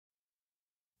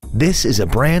This is a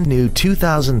brand new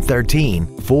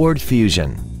 2013 Ford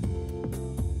Fusion.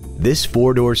 This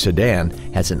four-door sedan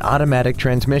has an automatic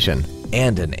transmission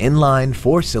and an inline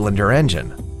four-cylinder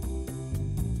engine.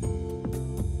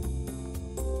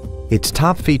 Its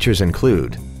top features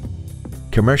include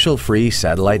commercial-free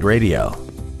satellite radio,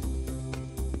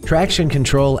 traction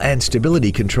control and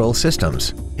stability control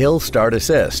systems, hill start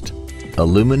assist,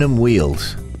 aluminum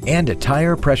wheels, and a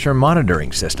tire pressure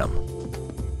monitoring system.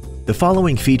 The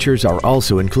following features are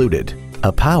also included: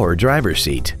 a power driver's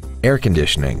seat, air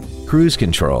conditioning, cruise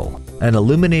control, an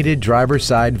illuminated driver's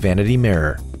side vanity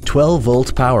mirror,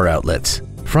 12-volt power outlets,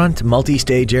 front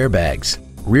multi-stage airbags,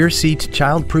 rear seat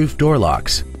child-proof door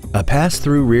locks, a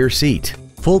pass-through rear seat,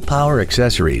 full power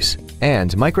accessories,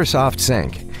 and Microsoft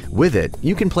Sync. With it,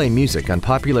 you can play music on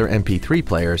popular MP3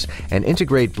 players and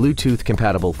integrate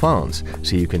Bluetooth-compatible phones,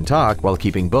 so you can talk while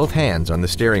keeping both hands on the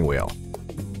steering wheel.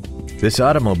 This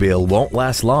automobile won't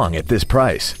last long at this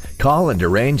price. Call and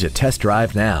arrange a test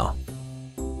drive now.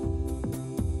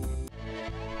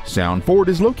 Sound Ford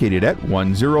is located at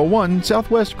 101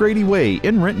 Southwest Grady Way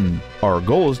in Renton. Our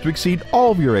goal is to exceed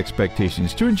all of your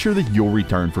expectations to ensure that you'll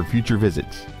return for future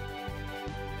visits.